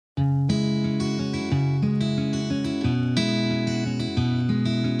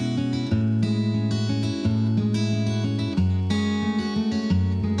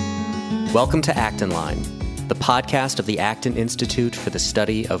Welcome to Acton Line, the podcast of the Acton Institute for the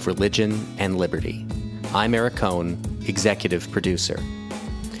Study of Religion and Liberty. I'm Eric Cohn, executive producer.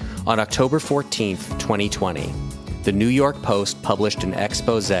 On October 14th, 2020, the New York Post published an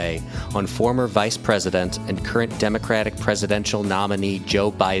expose on former Vice President and current Democratic presidential nominee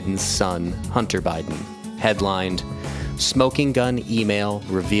Joe Biden's son, Hunter Biden, headlined, "Smoking Gun Email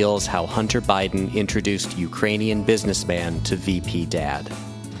Reveals How Hunter Biden Introduced Ukrainian Businessman to VP Dad."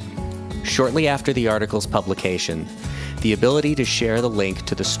 Shortly after the article's publication, the ability to share the link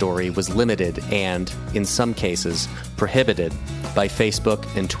to the story was limited and, in some cases, prohibited by Facebook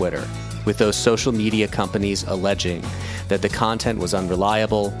and Twitter, with those social media companies alleging that the content was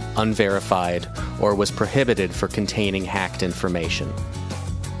unreliable, unverified, or was prohibited for containing hacked information.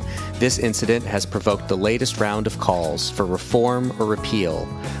 This incident has provoked the latest round of calls for reform or repeal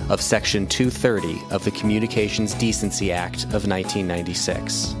of Section 230 of the Communications Decency Act of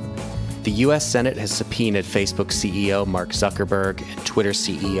 1996. The U.S. Senate has subpoenaed Facebook CEO Mark Zuckerberg and Twitter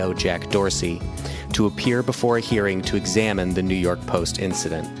CEO Jack Dorsey to appear before a hearing to examine the New York Post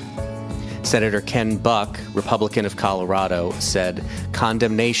incident. Senator Ken Buck, Republican of Colorado, said,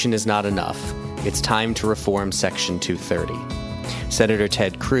 "Condemnation is not enough. It's time to reform Section 230. Senator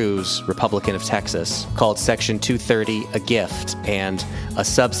Ted Cruz, Republican of Texas, called Section 230 a gift and a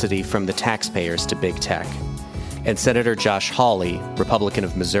subsidy from the taxpayers to big tech. And Senator Josh Hawley, Republican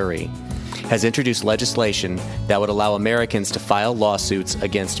of Missouri, has introduced legislation that would allow Americans to file lawsuits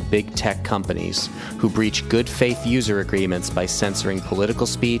against big tech companies who breach good faith user agreements by censoring political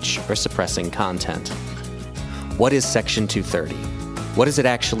speech or suppressing content. What is Section 230? What does it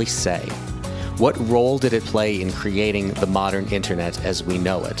actually say? What role did it play in creating the modern internet as we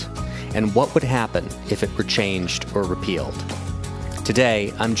know it? And what would happen if it were changed or repealed?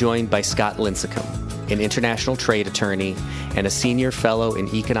 Today, I'm joined by Scott Lincicome, an international trade attorney and a senior fellow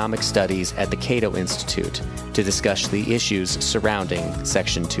in economic studies at the Cato Institute, to discuss the issues surrounding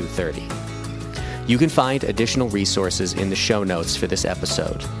Section 230. You can find additional resources in the show notes for this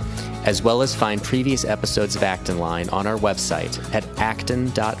episode, as well as find previous episodes of Acton Line on our website at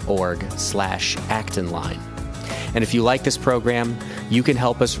acton.org/actonline. And if you like this program, you can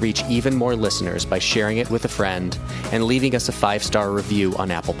help us reach even more listeners by sharing it with a friend and leaving us a 5-star review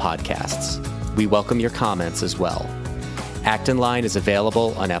on Apple Podcasts. We welcome your comments as well. Acton Line is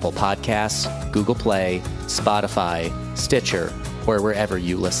available on Apple Podcasts, Google Play, Spotify, Stitcher, or wherever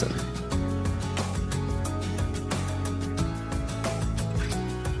you listen.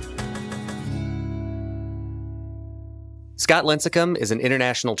 Scott Lincicome is an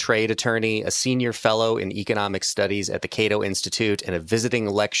international trade attorney, a senior fellow in economic studies at the Cato Institute, and a visiting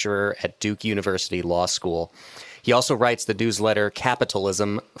lecturer at Duke University Law School. He also writes the newsletter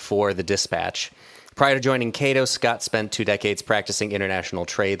Capitalism for the Dispatch. Prior to joining Cato, Scott spent 2 decades practicing international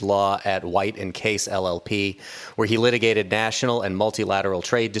trade law at White & Case LLP, where he litigated national and multilateral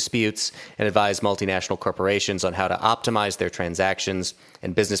trade disputes and advised multinational corporations on how to optimize their transactions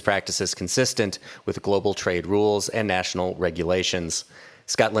and business practices consistent with global trade rules and national regulations.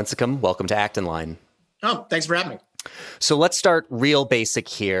 Scott Lincicome, welcome to Acton Line. Oh, thanks for having me. So let's start real basic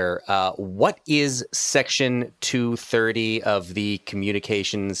here. What is Section 230 of the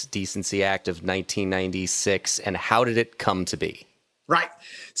Communications Decency Act of 1996, and how did it come to be? Right.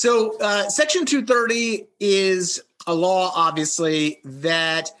 So Section 230 is a law, obviously,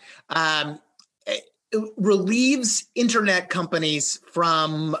 that relieves internet companies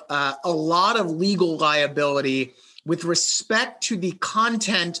from a lot of legal liability with respect to the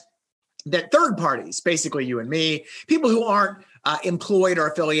content that third parties, basically you and me, people who aren't employed or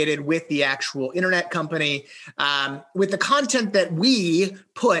affiliated with the actual internet company, with the content that we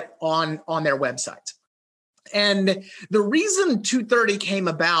put on their websites. And the reason 230 came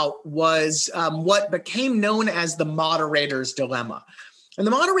about was what became known as the moderator's dilemma. And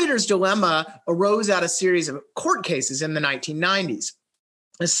the moderator's dilemma arose out of a series of court cases in the 1990s.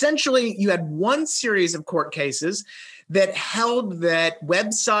 Essentially, you had one series of court cases that held that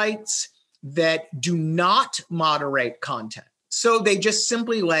websites that do not moderate content, so they just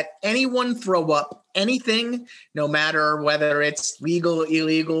simply let anyone throw up anything, no matter whether it's legal,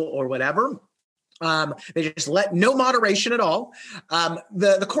 illegal, or whatever. They just let no moderation at all.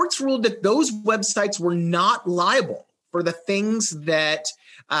 The courts ruled that those websites were not liable for the things that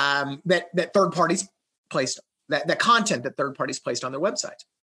third parties placed, that content that third parties placed on their websites.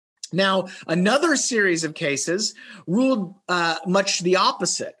 Now, another series of cases ruled much the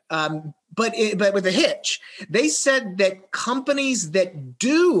opposite, but with a hitch. They said that companies that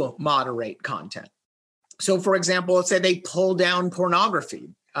do moderate content, so for example, let's say they pull down pornography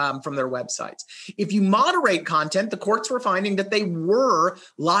from their websites. If you moderate content, the courts were finding that they were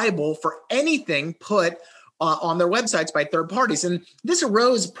liable for anything put on their websites by third parties. And this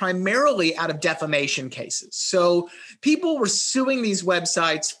arose primarily out of defamation cases. So people were suing these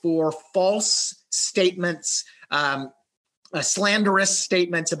websites for false statements, slanderous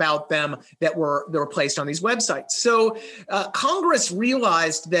statements about them that were placed on these websites. So Congress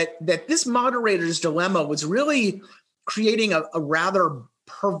realized that this moderator's dilemma was really creating a rather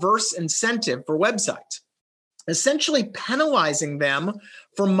perverse incentive for websites, essentially penalizing them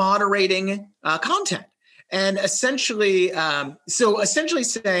for moderating content. And essentially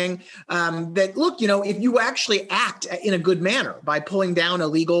saying that, look, if you actually act in a good manner by pulling down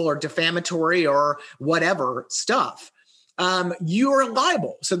illegal or defamatory or whatever stuff, you are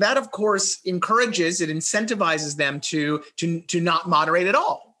liable. So that, of course, incentivizes them to not moderate at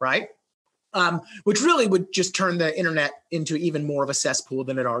all, right? Which really would just turn the internet into even more of a cesspool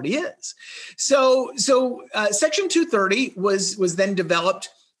than it already is. So Section 230 was then developed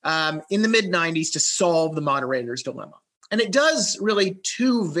in the mid-90s to solve the moderator's dilemma. And it does really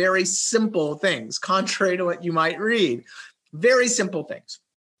two very simple things, contrary to what you might read. Very simple things.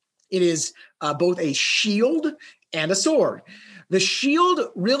 It is both a shield and a sword. The shield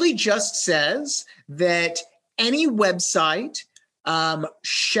really just says that any website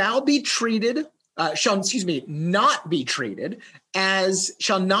shall not be treated as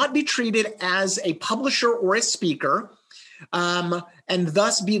a publisher or a speaker, and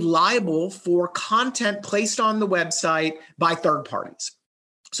thus be liable for content placed on the website by third parties.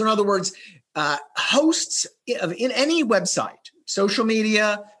 So in other words, hosts in any website, social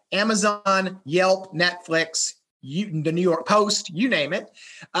media, Amazon, Yelp, Netflix, the New York Post, you name it,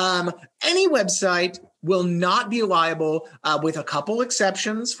 any website will not be liable with a couple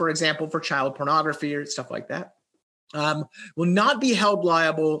exceptions, for example, for child pornography or stuff like that. Will not be held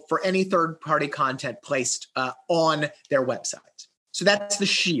liable for any third-party content placed on their website. So that's the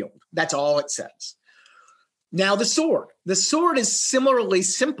shield. That's all it says. Now the sword. The sword is similarly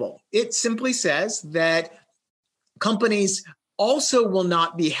simple. It simply says that companies also will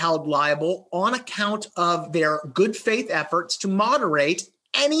not be held liable on account of their good faith efforts to moderate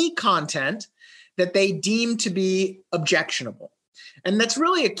any content that they deem to be objectionable. And that's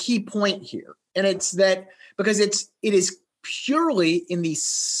really a key point here. And it's that because it is purely in the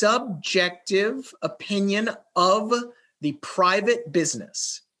subjective opinion of the private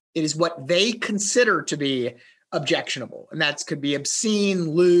business. It is what they consider to be objectionable. And that could be obscene,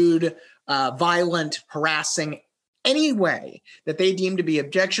 lewd, violent, harassing, any way that they deem to be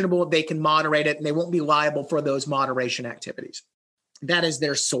objectionable, they can moderate it and they won't be liable for those moderation activities. That is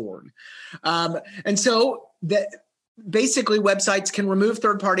their sword. And so basically websites can remove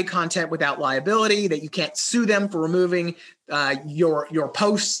third-party content without liability, that you can't sue them for removing your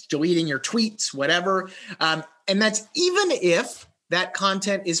posts, deleting your tweets, whatever. And that's even if that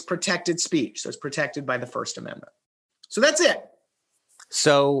content is protected speech. So it's protected by the First Amendment. So that's it.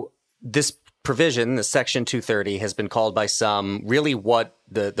 So this provision, the Section 230, has been called by some really what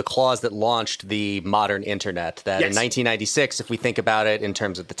the clause that launched the modern internet. That yes. In 1996, if we think about it in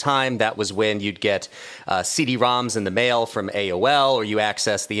terms of the time, that was when you'd get CD-ROMs in the mail from AOL, or you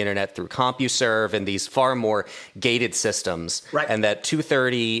access the internet through CompuServe and these far more gated systems. Right. And that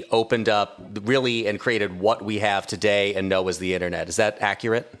 230 opened up really and created what we have today and know as the internet. Is that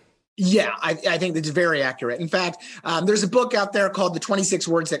accurate? Yeah, I think that's very accurate. In fact, there's a book out there called The 26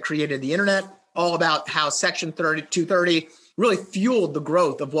 Words That Created the Internet, all about how Section 230 really fueled the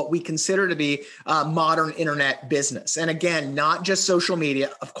growth of what we consider to be modern internet business. And again, not just social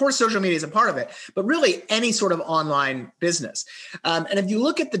media. Of course, social media is a part of it, but really any sort of online business. And if you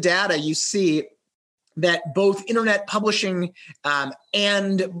look at the data, you see that both internet publishing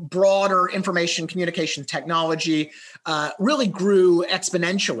and broader information communication technology really grew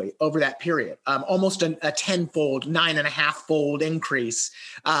exponentially over that period, almost a tenfold, 9.5-fold increase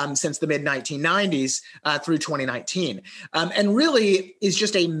since the mid-1990s through 2019, and really is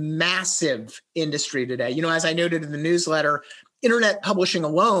just a massive industry today. You know, as I noted in the newsletter, internet publishing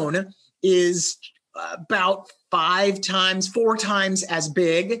alone is about 4 times as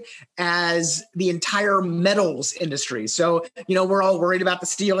big as the entire metals industry. So, you know, we're all worried about the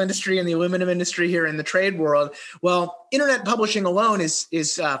steel industry and the aluminum industry here in the trade world. Well, internet publishing alone is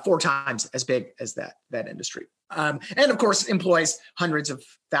 4 times as big as that industry. And of course, employs hundreds of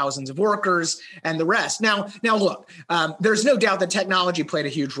thousands of workers and the rest. Now look, there's no doubt that technology played a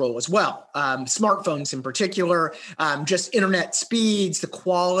huge role as well. Smartphones in particular, just internet speeds, the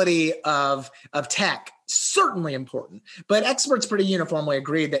quality of tech certainly important. But experts pretty uniformly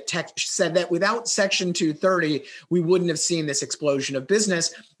agree that tech said that without Section 230, we wouldn't have seen this explosion of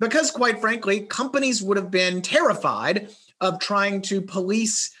business because, quite frankly, companies would have been terrified of trying to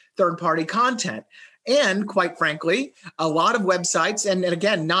police third-party content. And quite frankly, a lot of websites, and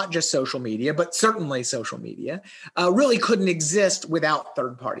again, not just social media, but certainly social media, really couldn't exist without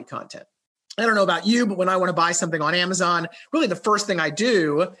third-party content. I don't know about you, but when I want to buy something on Amazon, really the first thing I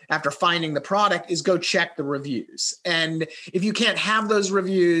do after finding the product is go check the reviews. And if you can't have those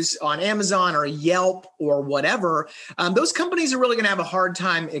reviews on Amazon or Yelp or whatever, those companies are really going to have a hard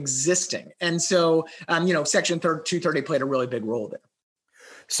time existing. And so, Section 230 played a really big role there.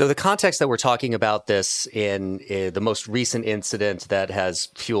 So the context that we're talking about this in the most recent incident that has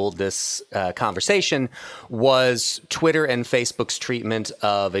fueled this conversation was Twitter and Facebook's treatment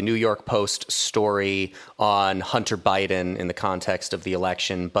of a New York Post story on Hunter Biden in the context of the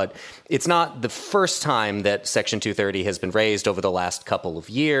election. But it's not the first time that Section 230 has been raised over the last couple of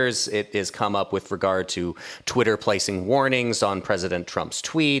years. It has come up with regard to Twitter placing warnings on President Trump's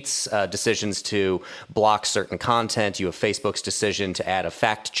tweets, decisions to block certain content. You have Facebook's decision to add a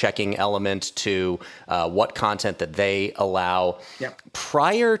fact-checking element to what content that they allow. Yep.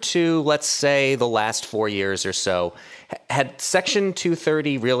 Prior to, let's say, the last 4 years or so, had Section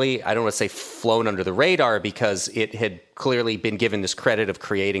 230 really, I don't want to say flown under the radar because it had clearly been given this credit of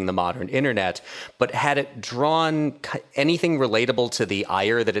creating the modern internet, but had it drawn anything relatable to the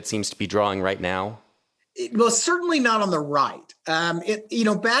ire that it seems to be drawing right now? Well, certainly not on the right.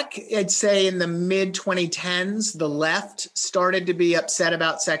 Back, I'd say in the mid 2010s, the left started to be upset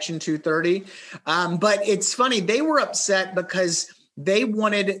about Section 230. But it's funny, they were upset because they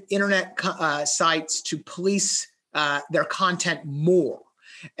wanted internet sites to police their content more.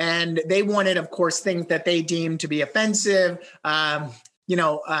 And they wanted, of course, things that they deemed to be offensive, things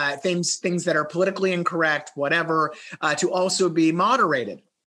that are politically incorrect, whatever, to also be moderated.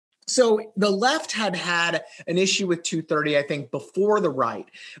 So the left had an issue with 230, I think, before the right,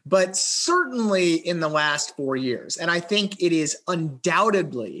 but certainly in the last 4 years. And I think it is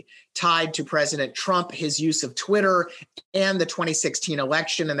undoubtedly tied to President Trump, his use of Twitter, and the 2016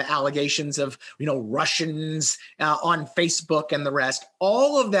 election and the allegations of, Russians on Facebook and the rest.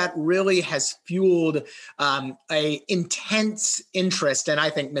 All of that really has fueled a intense interest and I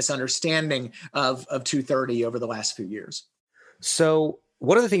think misunderstanding of 230 over the last few years. So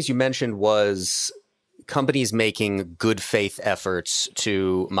one of the things you mentioned was companies making good faith efforts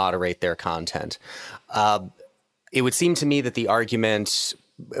to moderate their content. It would seem to me that the argument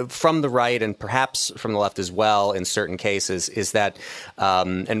from the right and perhaps from the left as well in certain cases is that,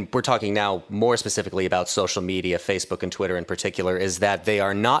 and we're talking now more specifically about social media, Facebook and Twitter in particular, is that they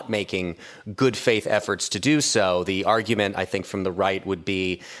are not making good faith efforts to do so. The argument, I think, from the right would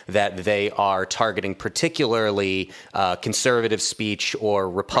be that they are targeting particularly conservative speech or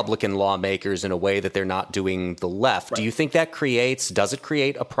Republican lawmakers in a way that they're not doing the left. Right. Do you think that does it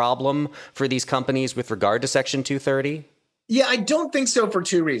create a problem for these companies with regard to Section 230? Yeah, I don't think so for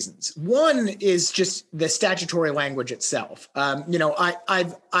two reasons. One is just the statutory language itself. I'm now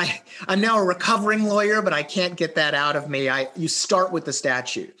a recovering lawyer, but I can't get that out of me. You start with the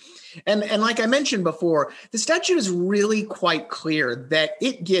statute. And like I mentioned before, the statute is really quite clear that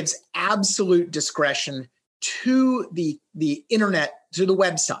it gives absolute discretion to the internet, to the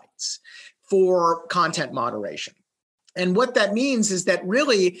websites for content moderation. And what that means is that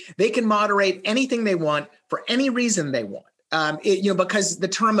really they can moderate anything they want for any reason they want. Because the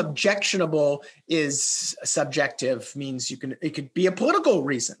term objectionable is subjective, means it could be a political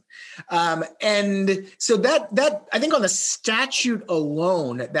reason. And so that I think on the statute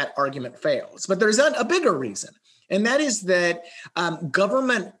alone, that argument fails. But there's a bigger reason. And that is that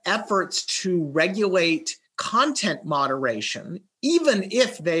government efforts to regulate content moderation, even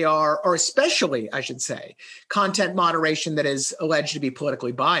if they are, or especially, I should say, content moderation that is alleged to be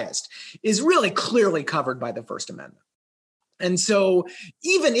politically biased, is really clearly covered by the First Amendment. And so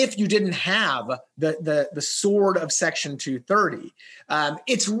even if you didn't have the sword of Section 230,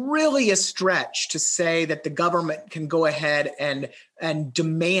 it's really a stretch to say that the government can go ahead and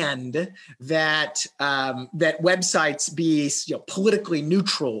demand that that websites be politically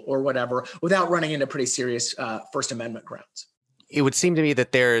neutral or whatever without running into pretty serious First Amendment grounds. It would seem to me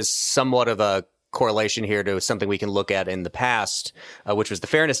that there's somewhat of a correlation here to something we can look at in the past, which was the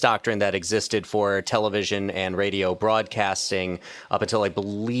fairness doctrine that existed for television and radio broadcasting up until, I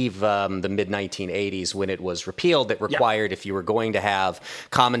believe, the mid-1980s when it was repealed. That required, if you were going to have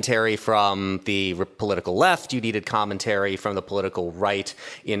commentary from the political left, you needed commentary from the political right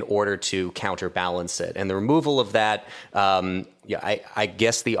in order to counterbalance it. And the removal of that I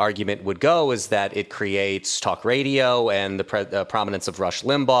guess the argument would go is that it creates talk radio and the prominence of Rush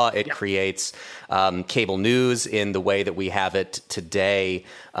Limbaugh. It creates cable news in the way that we have it today.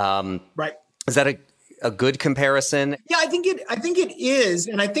 Right. Is that a good comparison? Yeah, I think it is.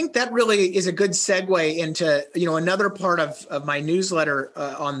 And I think that really is a good segue into, another part of my newsletter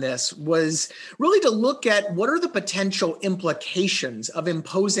on this was really to look at what are the potential implications of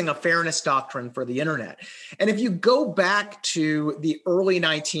imposing a fairness doctrine for the internet. And if you go back to the early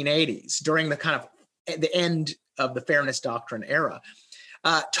 1980s, during the kind of the end of the fairness doctrine era,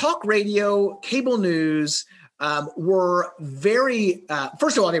 talk radio, cable news, were very,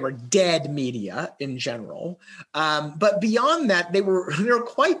 first of all, they were dead media in general. But beyond that, they were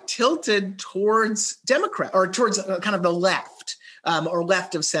quite tilted towards Democrat or towards kind of the left or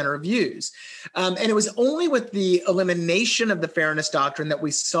left of center views. And it was only with the elimination of the fairness doctrine that we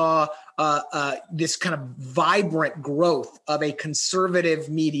saw this kind of vibrant growth of a conservative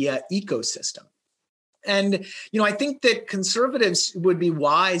media ecosystem. And, I think that conservatives would be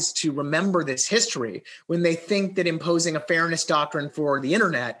wise to remember this history when they think that imposing a fairness doctrine for the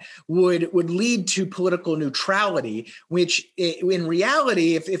internet would lead to political neutrality, which in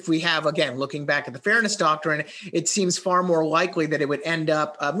reality, if we have, again, looking back at the fairness doctrine, it seems far more likely that it would end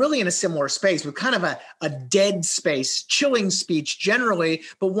up really in a similar space with kind of a dead space, chilling speech generally,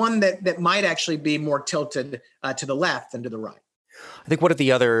 but one that might actually be more tilted to the left than to the right. I think one of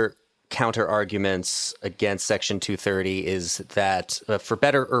the other counter arguments against Section 230 is that, for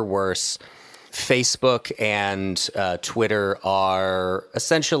better or worse, Facebook and Twitter are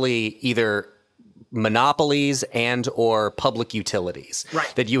essentially either monopolies and or public utilities.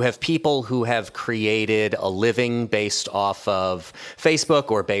 Right. That you have people who have created a living based off of Facebook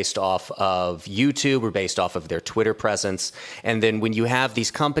or based off of YouTube or based off of their Twitter presence. And then when you have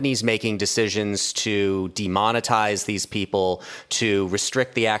these companies making decisions to demonetize these people, to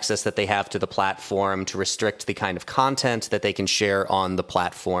restrict the access that they have to the platform, to restrict the kind of content that they can share on the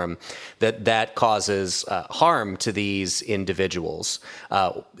platform, that causes harm to these individuals.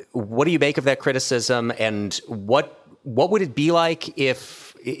 What do you make of that criticism? And what would it be like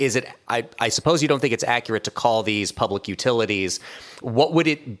if, I suppose you don't think it's accurate to call these public utilities. What would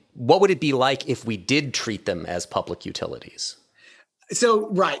it be like if we did treat them as public utilities? So,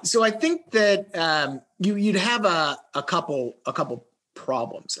 right. So I think that you'd have a couple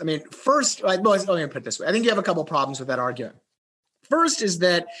problems. I mean, first, let me put it this way. I think you have a couple problems with that argument. First is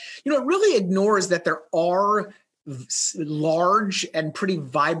that, it really ignores that there are large and pretty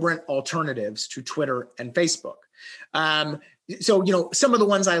vibrant alternatives to Twitter and Facebook. So, some of the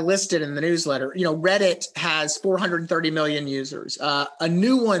ones I listed in the newsletter, Reddit has 430 million users. A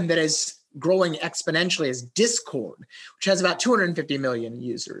new one that is growing exponentially is Discord, which has about 250 million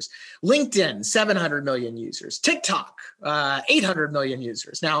users. LinkedIn, 700 million users. TikTok, 800 million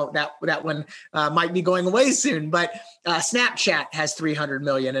users. Now, that one might be going away soon, but Snapchat has 300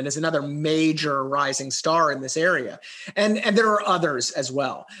 million and is another major rising star in this area. And there are others as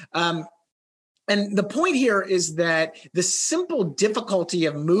well. And the point here is that the simple difficulty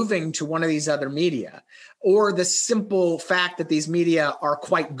of moving to one of these other media, or the simple fact that these media are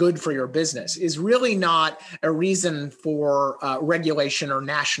quite good for your business, is really not a reason for regulation or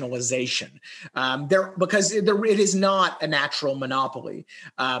nationalization. Because it is not a natural monopoly.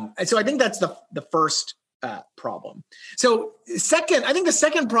 And so I think that's the first problem. So I think the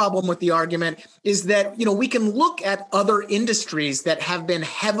second problem with the argument is that, we can look at other industries that have been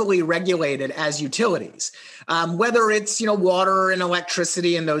heavily regulated as utilities, whether it's, water and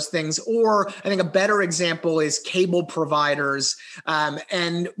electricity and those things, or I think a better example is cable providers.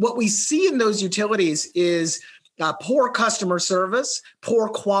 And what we see in those utilities is poor customer service, poor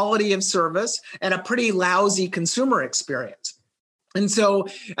quality of service, and a pretty lousy consumer experience. And so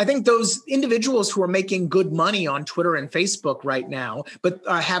I think those individuals who are making good money on Twitter and Facebook right now, but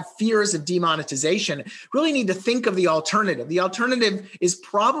have fears of demonetization, really need to think of the alternative. The alternative is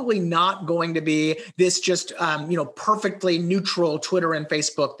probably not going to be this just, perfectly neutral Twitter and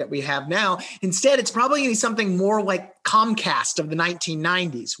Facebook that we have now. Instead, it's probably going to be something more like Comcast of the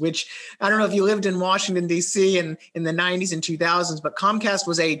 1990s, which I don't know if you lived in Washington, D.C. in the 90s and 2000s, but Comcast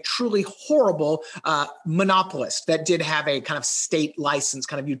was a truly horrible monopolist that did have a kind of state license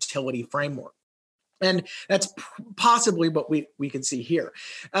kind of utility framework. And that's possibly what we can see here.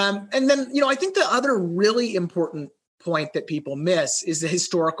 And then, I think the other really important point that people miss is the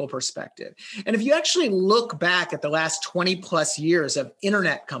historical perspective. And if you actually look back at the last 20 plus years of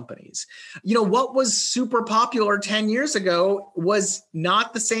internet companies, what was super popular 10 years ago was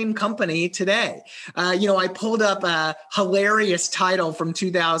not the same company today. I pulled up a hilarious title from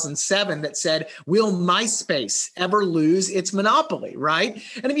 2007 that said, "Will MySpace ever lose its monopoly?" Right?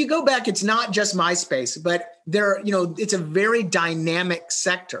 And if you go back, it's not just MySpace, but it's a very dynamic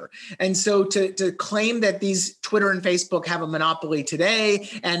sector. And so to claim that these Twitter and Facebook have a monopoly today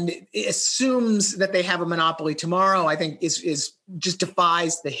and it assumes that they have a monopoly tomorrow, I think is just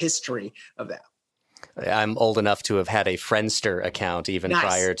defies the history of that. I'm old enough to have had a Friendster account even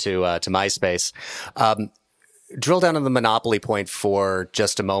prior to MySpace. Drill down on the monopoly point for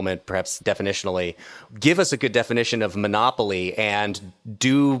just a moment, perhaps definitionally. Give us a good definition of monopoly, and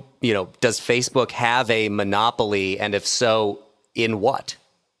does Facebook have a monopoly, and if so, in what?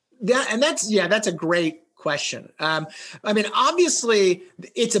 That's a great question. Obviously,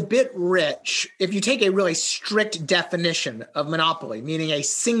 it's a bit rich if you take a really strict definition of monopoly, meaning a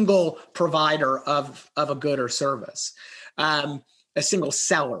single provider of a good or service. A single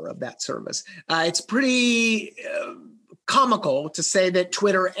seller of that service. It's pretty comical to say that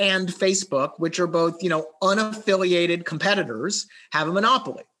Twitter and Facebook, which are both, unaffiliated competitors, have a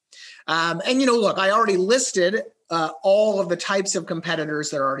monopoly. Look, I already listed all of the types of competitors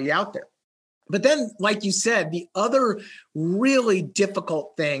that are already out there. But then, like you said, the other really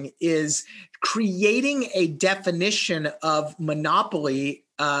difficult thing is creating a definition of monopoly.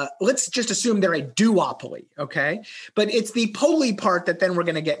 Let's just assume they're a duopoly, okay? But it's the poly part that then we're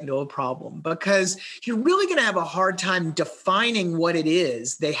going to get into a problem, because you're really going to have a hard time defining what it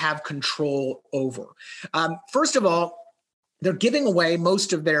is they have control over. First of all, they're giving away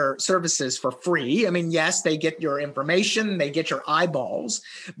most of their services for free. Yes, they get your information, they get your eyeballs,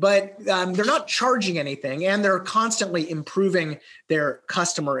 but they're not charging anything, and they're constantly improving their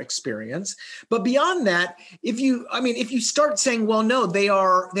customer experience. But beyond that, if you start saying, well, no, they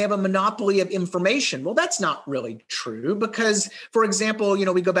have a monopoly of information. Well, that's not really true, because, for example,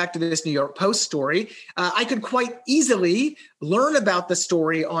 we go back to this New York Post story. I could quite easily learn about the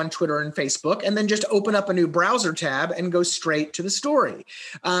story on Twitter and Facebook, and then just open up a new browser tab and go straight to the story.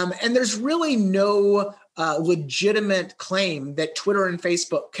 And there's really no legitimate claim that Twitter and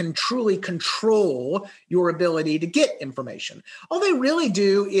Facebook can truly control your ability to get information. All they really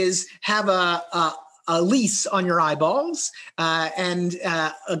do is have a lease on your eyeballs, and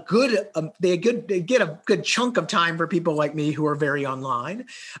they get a good chunk of time for people like me who are very online.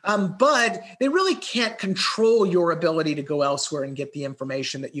 But they really can't control your ability to go elsewhere and get the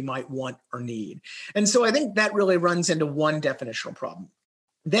information that you might want or need. And so I think that really runs into one definitional problem.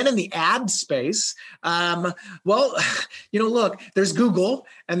 Then in the ad space, look, there's Google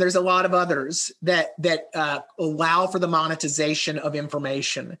and there's a lot of others that allow for the monetization of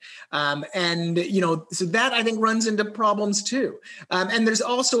information. So that I think runs into problems too. And there's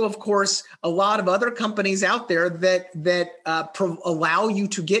also, of course, a lot of other companies out there that allow you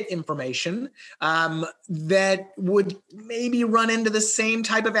to get information that would maybe run into the same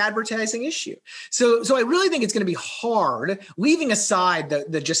type of advertising issue. So I really think it's going to be hard, leaving aside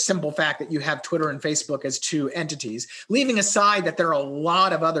the just simple fact that you have Twitter and Facebook as two entities, leaving aside that there are a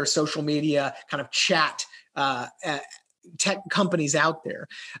lot of other social media kind of chat tech companies out there.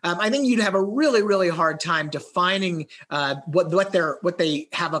 I think you'd have a really, really hard time defining what they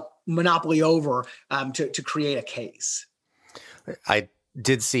have a monopoly over to create a case. I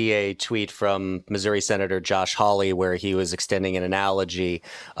did see a tweet from Missouri Senator Josh Hawley where he was extending an analogy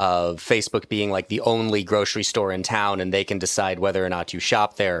of Facebook being like the only grocery store in town and they can decide whether or not you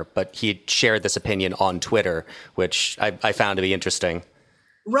shop there. But he shared this opinion on Twitter, which I found to be interesting.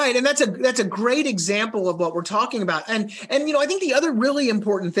 Right. And that's a great example of what we're talking about. And I think the other really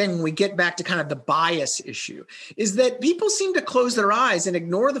important thing when we get back to kind of the bias issue is that people seem to close their eyes and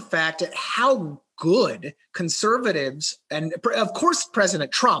ignore the fact that how good conservatives, and of course,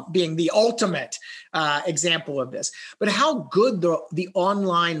 President Trump being the ultimate example of this, but how good the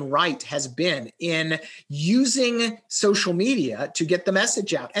online right has been in using social media to get the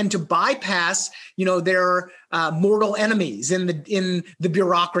message out and to bypass, their mortal enemies in the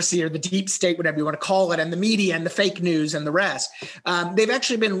bureaucracy or the deep state, whatever you want to call it, and the media and the fake news and the rest. They've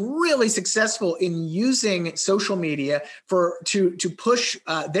actually been really successful in using social media to push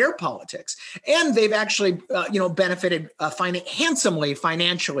their politics, and they've actually benefited handsomely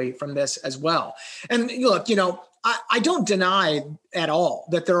financially from this as well. And look, I don't deny at all,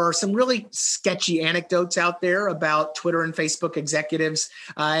 that there are some really sketchy anecdotes out there about Twitter and Facebook executives.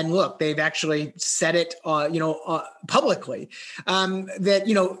 And look, they've actually said it, publicly,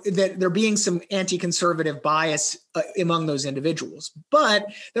 that there being some anti-conservative bias among those individuals. But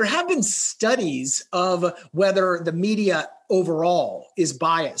there have been studies of whether the media overall is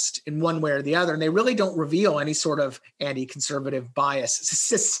biased in one way or the other, and they really don't reveal any sort of anti-conservative bias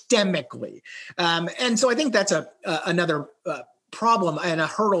systemically. And so I think that's another problem and a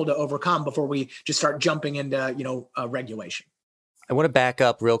hurdle to overcome before we just start jumping into regulation. I want to back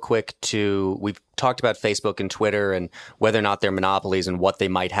up real quick we've talked about Facebook and Twitter and whether or not they're monopolies and what they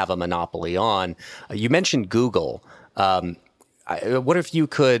might have a monopoly on. You mentioned Google. I wonder if you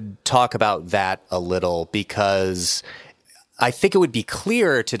could talk about that a little, because I think it would be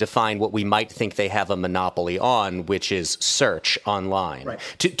clearer to define what we might think they have a monopoly on, which is search online. Right.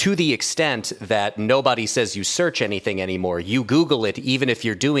 To the extent that nobody says you search anything anymore. You Google it, even if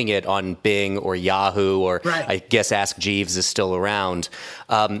you're doing it on Bing or Yahoo, or right. I guess Ask Jeeves is still around.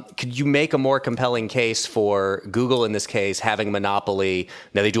 Could you make a more compelling case for Google in this case having a monopoly?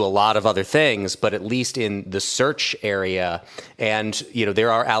 Now, they do a lot of other things, but at least in the search area. And,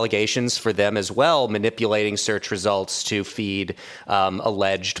 there are allegations for them as well, manipulating search results to feed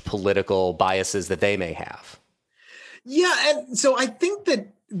alleged political biases that they may have. Yeah, and so I think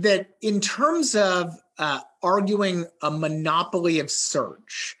that in terms of arguing a monopoly of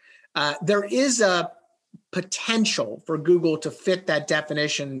search, there is a potential for Google to fit that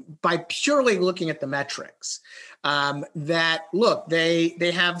definition by purely looking at the metrics. That look,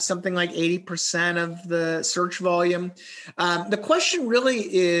 they have something like 80% of the search volume. The question really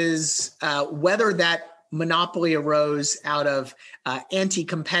is whether that monopoly arose out of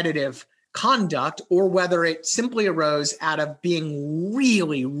anti-competitive conduct, or whether it simply arose out of being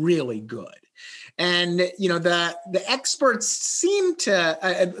really, really good. And the experts seem to,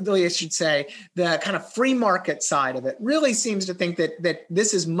 I should say, the kind of free market side of it really seems to think that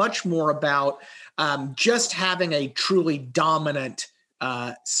this is much more about just having a truly dominant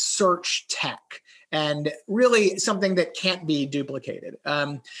search tech, and really something that can't be duplicated.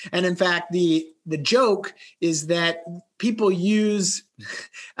 And in fact, the joke is that people use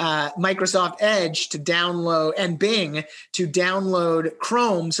Microsoft Edge to download, and Bing to download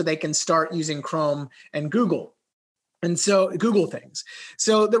Chrome so they can start using Chrome and Google. And so Google things.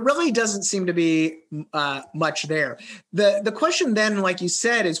 So there really doesn't seem to be much there. The question then, like you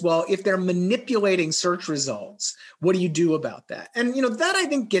said, is, well, if they're manipulating search results, what do you do about that? And that I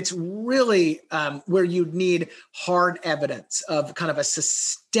think gets really where you'd need hard evidence of kind of a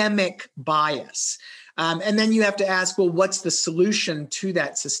systemic bias. And then you have to ask, well, what's the solution to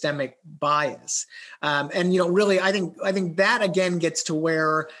that systemic bias? And really, I think that again gets to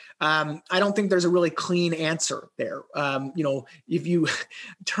where I don't think there's a really clean answer there. If you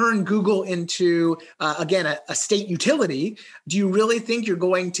turn Google into again a state utility, do you really think you're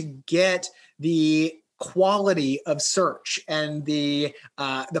going to get the quality of search and the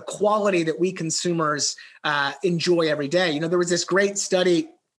quality that we consumers enjoy every day? There was this great study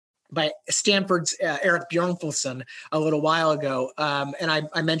by Stanford's Eric Bjornfilson a little while ago, and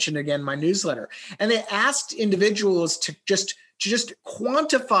I mentioned again in my newsletter. And they asked individuals to just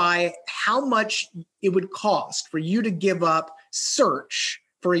quantify how much it would cost for you to give up search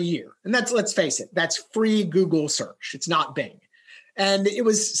for a year. And let's face it, that's free Google search. It's not Bing. And it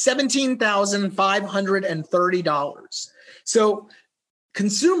was $17,530. So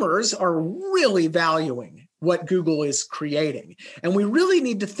consumers are really valuing what Google is creating. And we really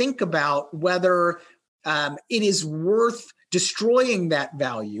need to think about whether it is worth destroying that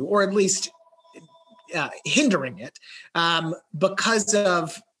value, or at least hindering it, because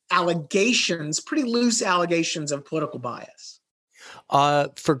of allegations, pretty loose allegations of political bias.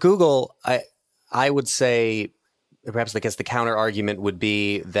 For Google, I would say, perhaps I guess the counter argument would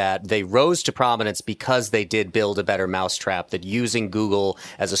be that they rose to prominence because they did build a better mousetrap, that using Google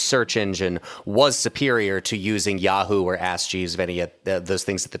as a search engine was superior to using Yahoo or Ask Jeeves, any of those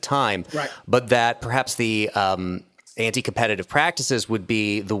things at the time. Right. But that perhaps the anti-competitive practices would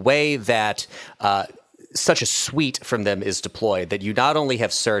be the way that such a suite from them is deployed, that you not only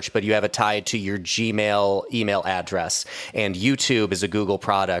have search, but you have it tied to your Gmail email address. And YouTube is a Google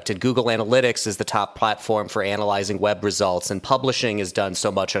product, and Google Analytics is the top platform for analyzing web results, and publishing is done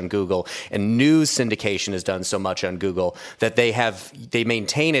so much on Google, and news syndication is done so much on Google, that they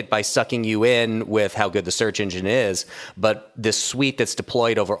maintain it by sucking you in with how good the search engine is. But this suite that's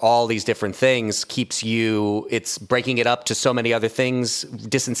deployed over all these different things it's breaking it up to so many other things,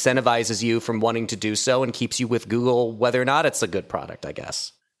 disincentivizes you from wanting to do so, and keeps you with Google, whether or not it's a good product, I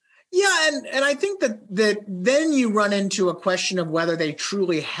guess. Yeah, and I think that then you run into a question of whether they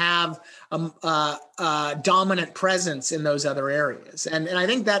truly have a dominant presence in those other areas, and I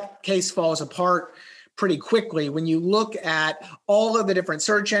think that case falls apart pretty quickly when you look at all of the different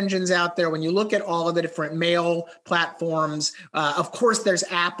search engines out there, when you look at all of the different mail platforms. Of course, there's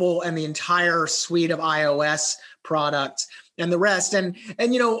Apple and the entire suite of iOS products and the rest. And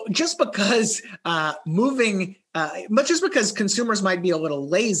just because just because consumers might be a little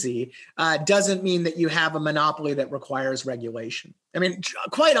lazy, doesn't mean that you have a monopoly that requires regulation. I mean,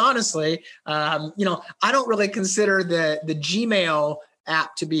 quite honestly, I don't really consider the Gmail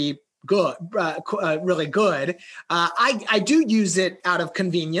app to be good, really good. I do use it out of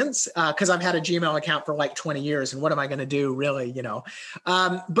convenience because I've had a Gmail account for like 20 years. And what am I going to do really,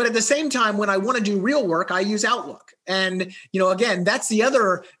 But at the same time, when I want to do real work, I use Outlook. And, again, that's the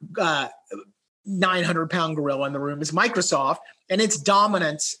other 900-pound gorilla in the room is Microsoft and its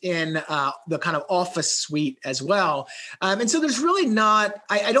dominance in the kind of Office suite as well. And so there's really not,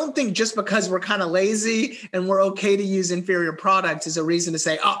 I don't think just because we're kind of lazy and we're okay to use inferior products is a reason to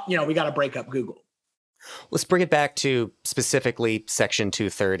say, we got to break up Google. Let's bring it back to specifically Section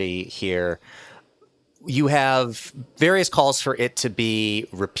 230 here. You have various calls for it to be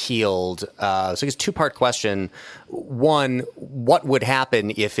repealed. So I guess two-part question. One, what would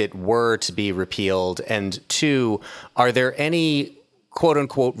happen if it were to be repealed? And two, are there any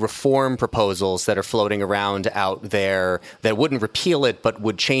quote-unquote reform proposals that are floating around out there that wouldn't repeal it but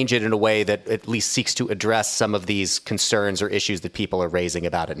would change it in a way that at least seeks to address some of these concerns or issues that people are raising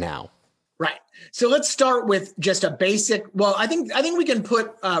about it now? Right. So let's start with just a basic. Well, I think we can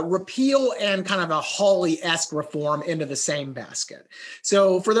put repeal and kind of a Hawley-esque reform into the same basket.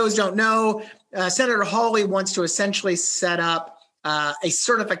 So for those who don't know, Senator Hawley wants to essentially set up a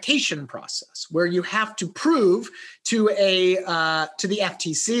certification process where you have to prove to the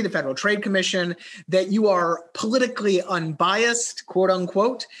FTC, the Federal Trade Commission, that you are politically unbiased, quote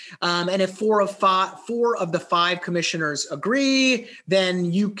unquote. And if four of the five commissioners agree,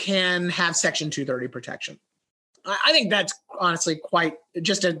 then you can have Section 230 protection. I think that's honestly quite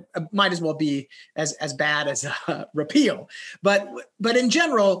might as well be as bad as a repeal. But in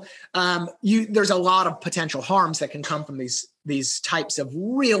general, there's a lot of potential harms that can come from these types of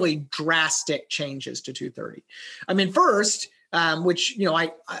really drastic changes to 230. I mean, first, which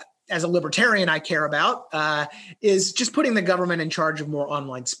I as a libertarian I care about, is just putting the government in charge of more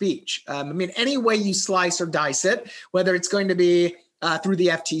online speech. Any way you slice or dice it, whether it's going to be through the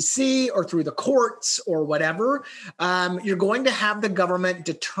FTC or through the courts or whatever, you're going to have the government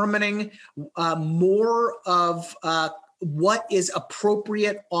determining more of what is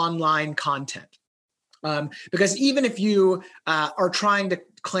appropriate online content. Because even if you are trying to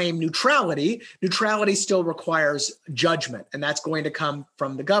claim neutrality still requires judgment, and that's going to come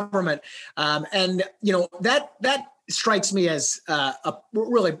from the government. That strikes me as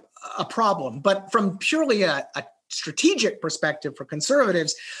really a problem. But from purely a strategic perspective for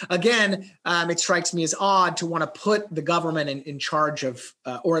conservatives, again, it strikes me as odd to want to put the government in charge of,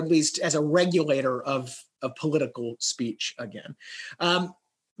 or at least as a regulator of political speech again.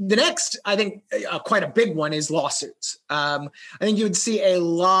 The next, I think, quite a big one is lawsuits. I think you would see a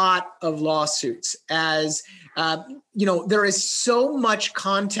lot of lawsuits as, there is so much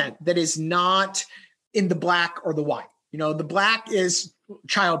content that is not in the black or the white. The black is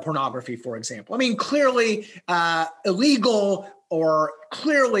child pornography, for example. Clearly illegal or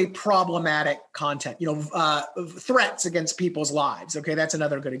clearly problematic content, threats against people's lives. Okay, that's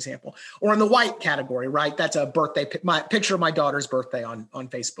another good example. Or in the white category, right? That's a birthday, picture of my daughter's birthday on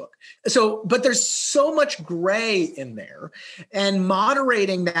Facebook. So, but there's so much gray in there, and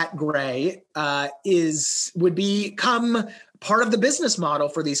moderating that gray would become part of the business model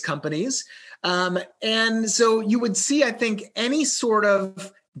for these companies. And so you would see, I think, any sort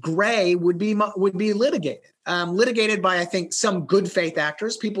of gray would be litigated by, I think, some good faith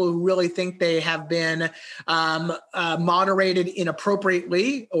actors, people who really think they have been moderated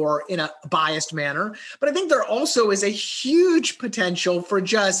inappropriately or in a biased manner. But I think there also is a huge potential for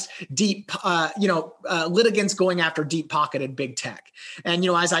just deep, litigants going after deep-pocketed big tech. And,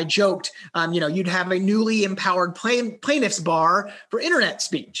 as I joked, you'd have a newly empowered plaintiff's bar for internet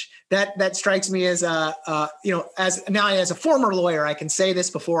speech. That strikes me as as a former lawyer, I can say this.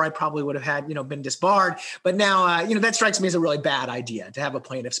 Before I probably would have had, been disbarred, but now, that strikes me as a really bad idea to have a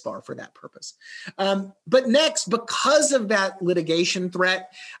plaintiff's bar for that purpose. But next, because of that litigation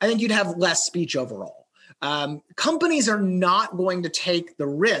threat, I think you'd have less speech overall. Companies are not going to take the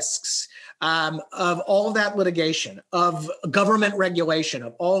risks of all of that litigation, of government regulation,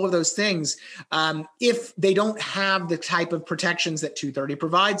 of all of those things, if they don't have the type of protections that 230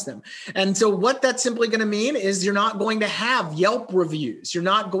 provides them. And so what that's simply going to mean is you're not going to have Yelp reviews. You're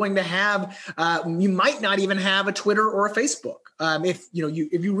not going to have, you might not even have a Twitter or a Facebook. If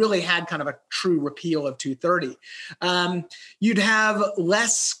you really had kind of a true repeal of 230, you'd have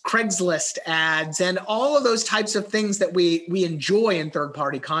less Craigslist ads, and all of those types of things that we enjoy in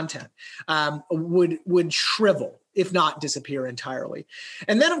third-party content would shrivel, if not disappear entirely.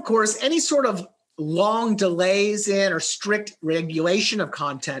 And then, of course, any sort of long delays in or strict regulation of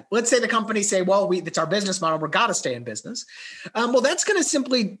content. Let's say the company say, well, it's our business model, we've got to stay in business. Well, that's going to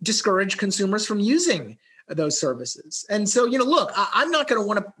simply discourage consumers from using those services. And so, look, I'm not going to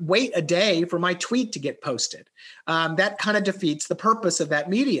want to wait a day for my tweet to get posted. That kind of defeats the purpose of that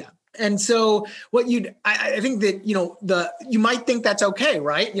media. And so I think that, you might think that's okay,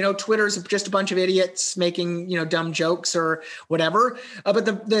 right? Twitter's just a bunch of idiots making, dumb jokes or whatever. But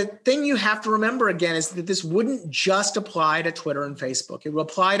the thing you have to remember again is that this wouldn't just apply to Twitter and Facebook. It will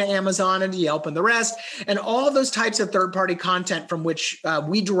apply to Amazon and to Yelp and the rest, and all of those types of third-party content from which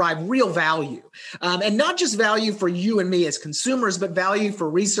we derive real value. And not just value for you and me as consumers, but value for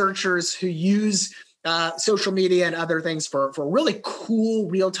researchers who use social media and other things for really cool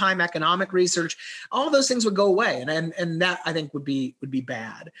real-time economic research. All those things would go away, and that I think would be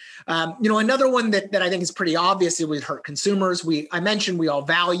bad. Another one that I think is pretty obvious, it would hurt consumers. I mentioned we all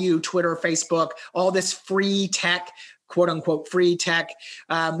value Twitter, Facebook, all this free tech, quote unquote free tech.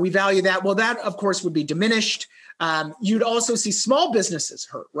 We value that. Well, that of course would be diminished. You'd also see small businesses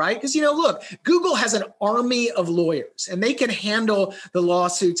hurt, right? Because, look, Google has an army of lawyers and they can handle the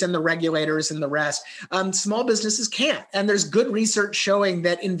lawsuits and the regulators and the rest. Small businesses can't. And there's good research showing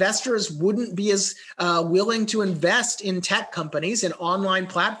that investors wouldn't be as willing to invest in tech companies and online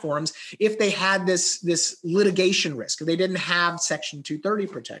platforms if they had this litigation risk, if they didn't have Section 230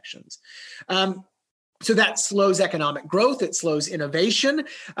 protections. So that slows economic growth. It slows innovation.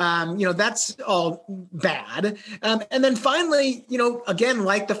 That's all bad. And then finally, again,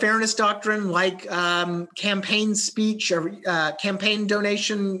 like the fairness doctrine, like campaign speech or campaign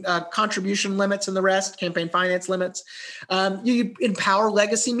donation contribution limits and the rest, campaign finance limits, you empower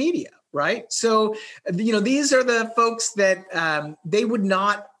legacy media. Right. So, these are the folks that they would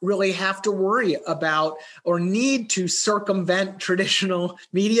not really have to worry about or need to circumvent traditional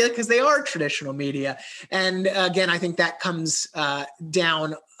media because they are traditional media. And again, I think that comes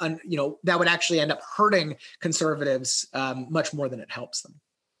down on, that would actually end up hurting conservatives much more than it helps them.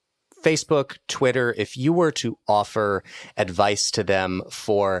 Facebook, Twitter, if you were to offer advice to them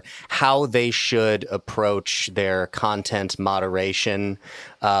for how they should approach their content moderation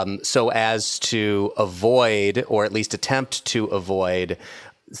so as to avoid, or at least attempt to avoid,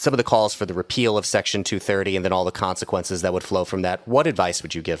 some of the calls for the repeal of Section 230 and then all the consequences that would flow from that, what advice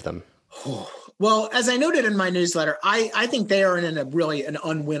would you give them? Well, as I noted in my newsletter, I think they are in an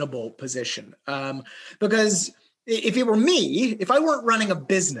unwinnable position because if it were me, if I weren't running a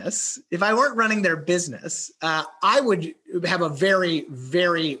business, if I weren't running their business, I would have a very,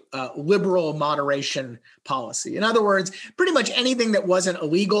 very liberal moderation policy. In other words, pretty much anything that wasn't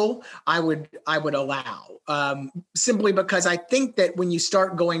illegal, I would allow, simply because I think that when you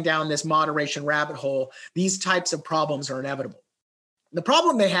start going down this moderation rabbit hole, these types of problems are inevitable. The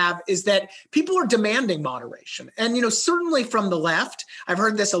problem they have is that people are demanding moderation. And, certainly from the left, I've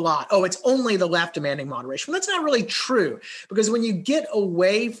heard this a lot. Oh, it's only the left demanding moderation. Well, that's not really true, because when you get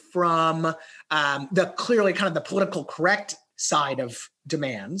away from the clearly kind of the political correct side of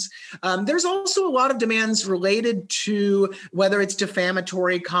demands, there's also a lot of demands related to whether it's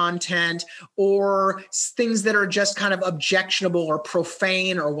defamatory content or things that are just kind of objectionable or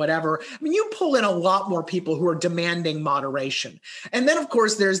profane or whatever. I mean, you pull in a lot more people who are demanding moderation. And then, of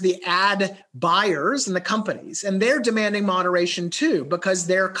course, there's the ad buyers and the companies, and they're demanding moderation too, because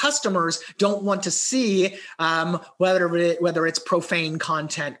their customers don't want to see whether it's profane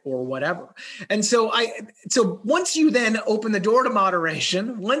content or whatever. And so once you then open the door to moderation,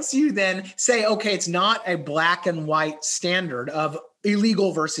 once you then say, okay, it's not a black and white standard of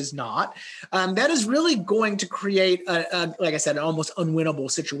illegal versus not, that is really going to create, like I said, an almost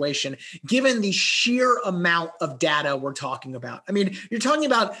unwinnable situation, given the sheer amount of data we're talking about. I mean, you're talking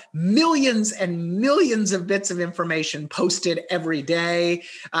about millions and millions of bits of information posted every day,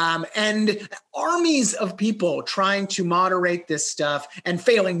 and armies of people trying to moderate this stuff and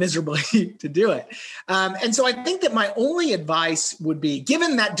failing miserably to do it. And so I think that my only advice would be,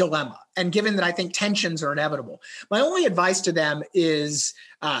 given that dilemma, and given that I think tensions are inevitable, my only advice to them is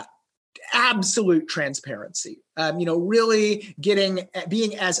absolute transparency. Really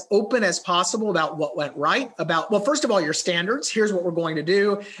being as open as possible about what went right, about, well, first of all, your standards, here's what we're going to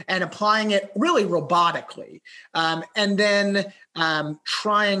do, and applying it really robotically. And then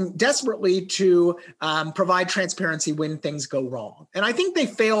trying desperately to provide transparency when things go wrong. And I think they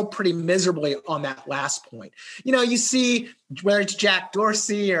fail pretty miserably on that last point. You see, whether it's Jack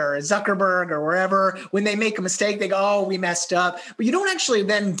Dorsey or Zuckerberg or wherever, when they make a mistake, they go, oh, we messed up. But you don't actually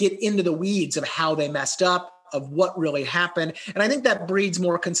then get into the weeds of how they messed up, of what really happened. And I think that breeds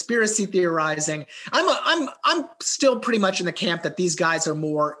more conspiracy theorizing. I'm still pretty much in the camp that these guys are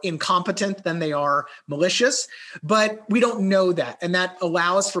more incompetent than they are malicious, but we don't know that. And that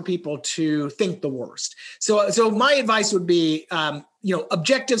allows for people to think the worst. So my advice would be,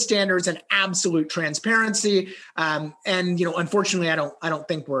 objective standards and absolute transparency. And unfortunately, I don't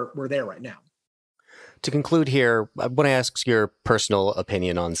think we're there right now. To conclude here, I want to ask your personal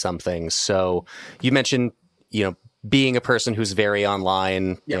opinion on something. So you mentioned, being a person who's very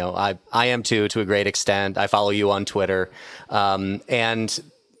online. I am too, to a great extent. I follow you on Twitter. And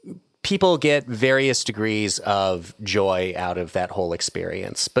people get various degrees of joy out of that whole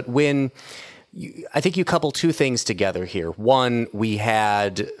experience. But I think you couple two things together here. One, we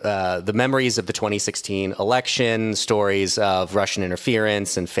had the memories of the 2016 election, stories of Russian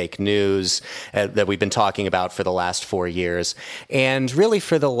interference and fake news that we've been talking about for the last 4 years. And really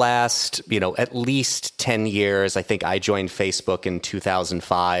for the last, at least 10 years, I think I joined Facebook in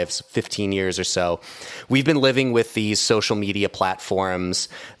 2005, 15 years or so. We've been living with these social media platforms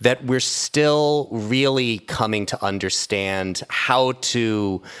that we're still really coming to understand how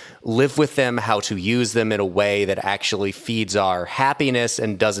to live with them, how to use them in a way that actually feeds our happiness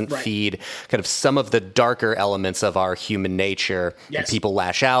and doesn't feed kind of some of the darker elements of our human nature. Yes. People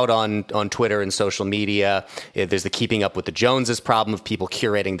lash out on Twitter and social media. There's the keeping up with the Joneses problem of people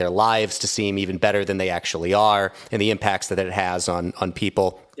curating their lives to seem even better than they actually are, and the impacts that it has on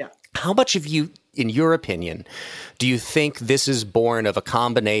people. Yeah. How much of you, in your opinion, do you think this is born of a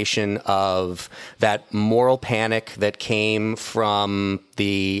combination of that moral panic that came from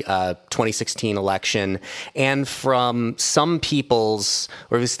the 2016 election and from some people's,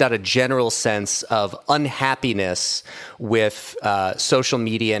 or at least not a general sense of unhappiness with social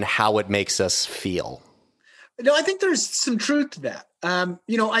media and how it makes us feel? No, I think there's some truth to that.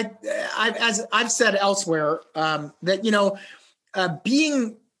 As I've said elsewhere, that,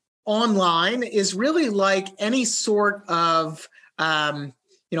 being online is really like any sort of,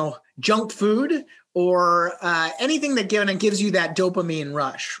 junk food or anything that gives you that dopamine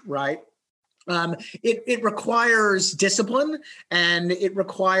rush, right? It requires discipline, and it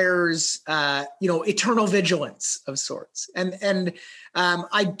requires, eternal vigilance of sorts. And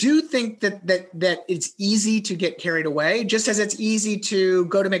I do think that it's easy to get carried away, just as it's easy to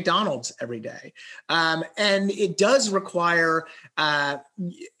go to McDonald's every day. And it does require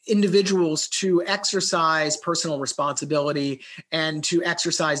individuals to exercise personal responsibility and to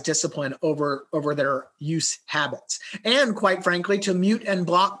exercise discipline over their use habits. And quite frankly, to mute and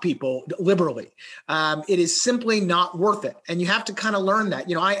block people liberally. It is simply not worth it. And you have to kind of learn that.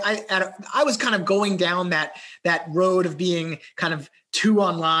 I was kind of going down that road of being kind of too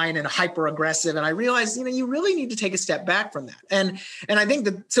online and hyper aggressive. And I realized, you really need to take a step back from that. And I think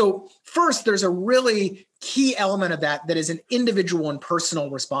that, so first, there's a really key element of that is an individual and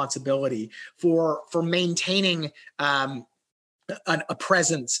personal responsibility for maintaining a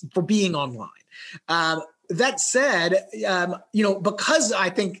presence, for being online. That said, because I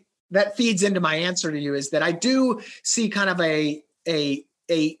think that feeds into my answer to you, is that I do see kind of an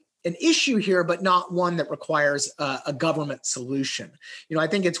issue here, but not one that requires a government solution. I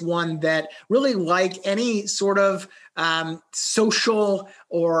think it's one that really, like any sort of social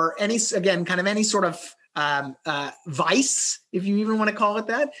or any sort of vice, if you even want to call it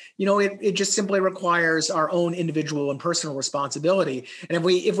that, it just simply requires our own individual and personal responsibility. And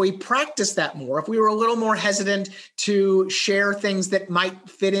if we practice that more, if we were a little more hesitant to share things that might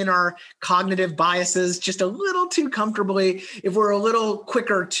fit in our cognitive biases just a little too comfortably, if we're a little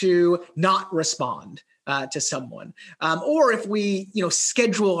quicker to not respond to someone, or if we,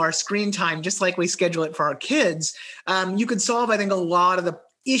 schedule our screen time just like we schedule it for our kids, you could solve, I think, a lot of the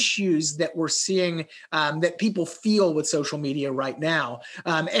issues that we're seeing that people feel with social media right now.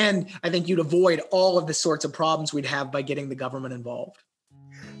 And I think you'd avoid all of the sorts of problems we'd have by getting the government involved.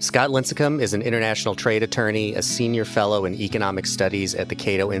 Scott Lincicome is an international trade attorney, a senior fellow in economic studies at the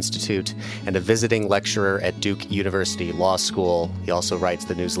Cato Institute, and a visiting lecturer at Duke University Law School. He also writes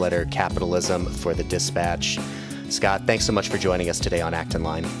the newsletter Capitalism for the Dispatch. Scott, thanks so much for joining us today on Act in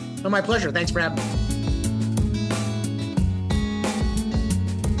Line. Oh, my pleasure. Thanks for having me.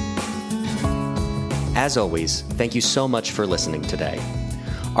 As always, thank you so much for listening today.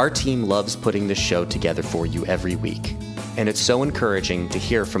 Our team loves putting this show together for you every week, and it's so encouraging to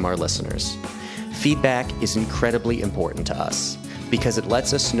hear from our listeners. Feedback is incredibly important to us because it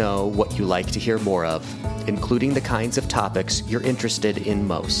lets us know what you like to hear more of, including the kinds of topics you're interested in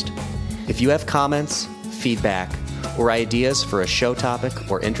most. If you have comments, feedback, or ideas for a show topic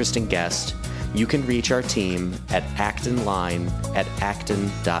or interesting guest, you can reach our team at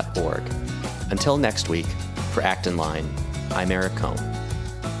actonline@acton.org. Until next week, for Acton Line, I'm Eric Cohn.